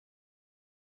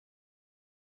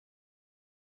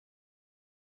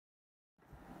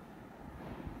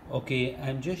Okay,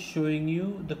 I'm just showing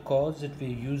you the chords that we're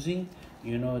using.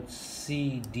 You know, it's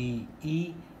C, D,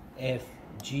 E, F,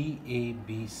 G, A,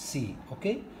 B, C.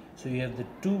 Okay, so you have the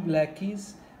two black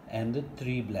keys and the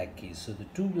three black keys. So the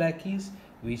two black keys,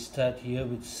 we start here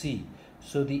with C.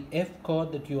 So the F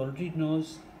chord that you already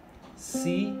knows,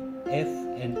 C, F,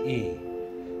 and A.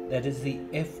 That is the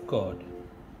F chord.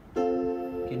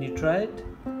 Can you try it?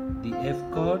 The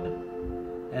F chord.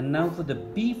 And now for the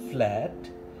B flat,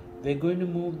 we're going to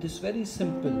move this very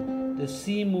simple. The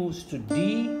C moves to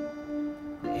D,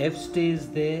 the F stays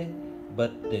there,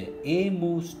 but the A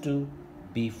moves to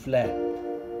B flat.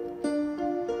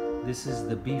 This is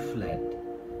the B flat.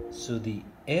 So the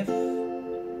F,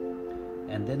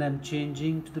 and then I'm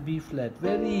changing to the B flat.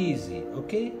 Very easy,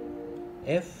 okay?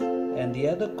 F, and the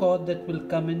other chord that will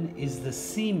come in is the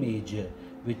C major,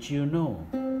 which you know,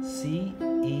 C,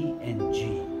 E, and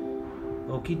G.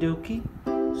 Okie dokie.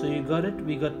 So you got it.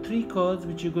 We got three chords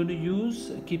which you're going to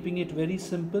use, keeping it very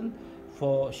simple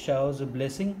for showers of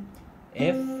blessing.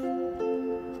 F,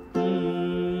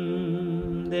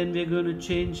 then we're going to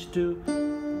change to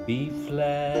B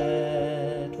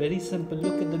flat. Very simple.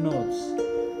 Look at the notes.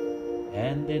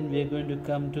 And then we're going to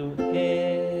come to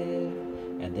F,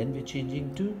 and then we're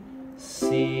changing to C.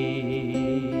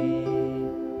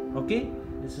 Okay,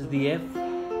 this is the F.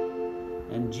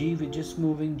 And G, we're just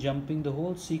moving, jumping the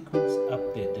whole sequence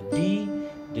up there. The D,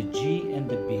 the G, and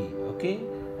the B. Okay?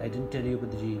 I didn't tell you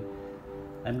about the G.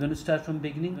 I'm going to start from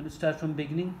beginning.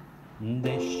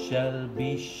 There shall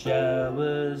be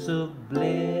showers of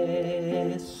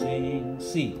blessing.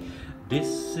 See,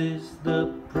 this is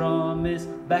the promise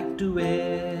back to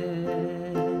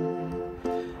where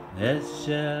there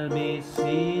shall be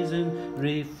season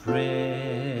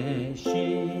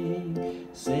refreshing,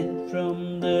 sent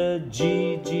from the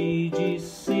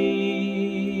GGGC.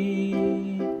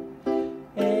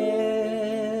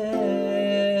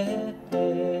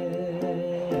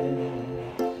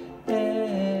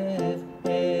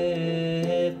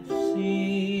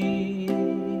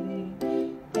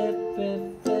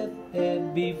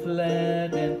 B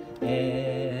flat and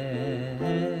F,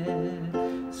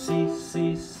 C,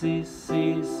 C, C,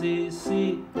 C, C,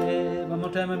 C, F. One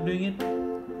more time, I'm doing it.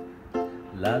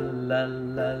 La la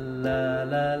la la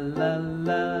la la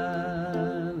la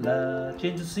la.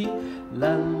 Change to C.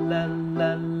 La la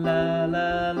la la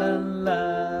la la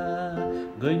la.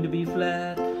 Going to B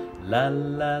flat. La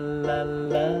la la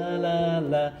la la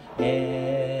la.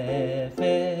 F,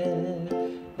 F,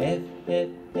 F, F,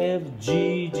 F,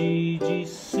 G, G, G,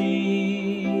 C.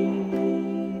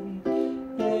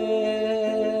 F,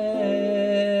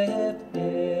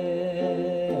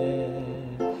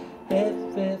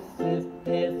 F, F, F,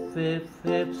 F, F,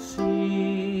 F, C.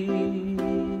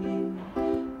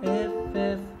 F,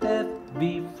 F, F,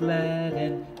 B flat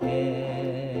and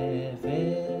F,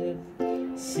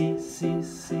 F, C, C,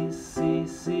 C, C,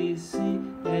 C, C,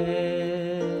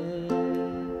 F.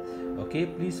 Okay,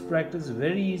 please practice.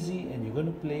 Very easy, and you're going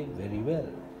to play very well.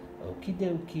 Okie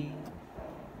dokie.